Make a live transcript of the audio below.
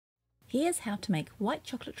Here's how to make white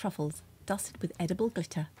chocolate truffles dusted with edible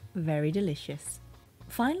glitter. Very delicious.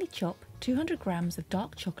 Finely chop 200 grams of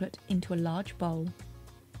dark chocolate into a large bowl.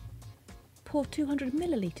 Pour 200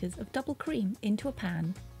 millilitres of double cream into a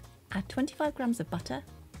pan. Add 25 grams of butter,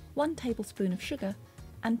 1 tablespoon of sugar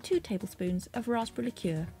and 2 tablespoons of raspberry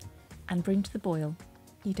liqueur and bring to the boil.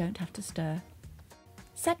 You don't have to stir.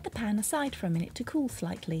 Set the pan aside for a minute to cool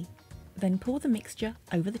slightly, then pour the mixture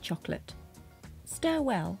over the chocolate. Stir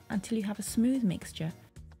well until you have a smooth mixture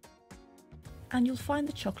and you'll find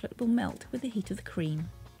the chocolate will melt with the heat of the cream.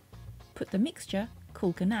 Put the mixture,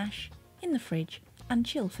 called ganache, in the fridge and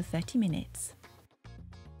chill for 30 minutes.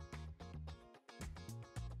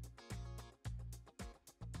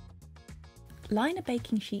 Line a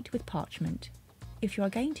baking sheet with parchment. If you are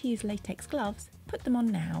going to use latex gloves, put them on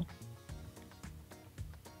now.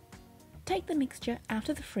 Take the mixture out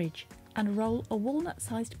of the fridge and roll a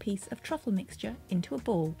walnut-sized piece of truffle mixture into a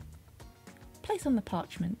ball. Place on the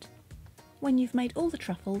parchment. When you've made all the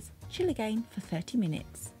truffles, chill again for 30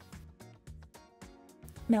 minutes.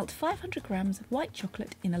 Melt 500 grams of white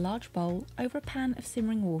chocolate in a large bowl over a pan of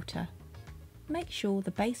simmering water. Make sure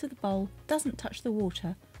the base of the bowl doesn't touch the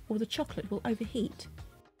water or the chocolate will overheat.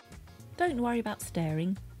 Don't worry about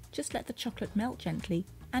stirring, just let the chocolate melt gently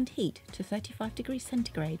and heat to 35 degrees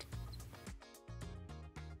centigrade.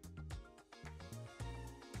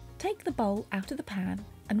 Take the bowl out of the pan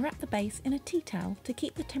and wrap the base in a tea towel to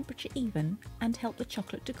keep the temperature even and help the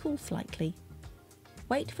chocolate to cool slightly.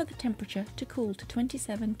 Wait for the temperature to cool to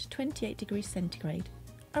 27 to 28 degrees centigrade,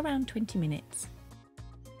 around 20 minutes.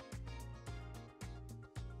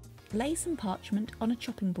 Lay some parchment on a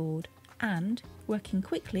chopping board and, working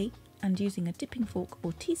quickly and using a dipping fork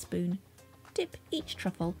or teaspoon, dip each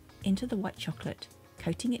truffle into the white chocolate,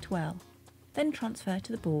 coating it well, then transfer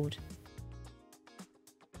to the board.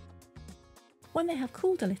 When they have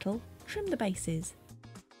cooled a little, trim the bases.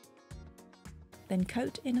 Then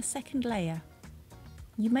coat in a second layer.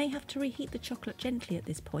 You may have to reheat the chocolate gently at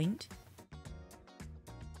this point.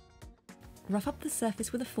 Rough up the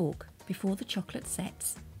surface with a fork before the chocolate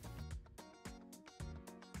sets.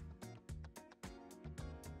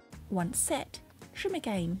 Once set, trim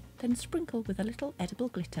again, then sprinkle with a little edible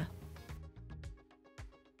glitter.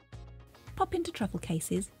 Pop into truffle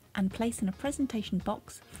cases and place in a presentation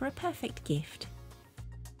box for a perfect gift.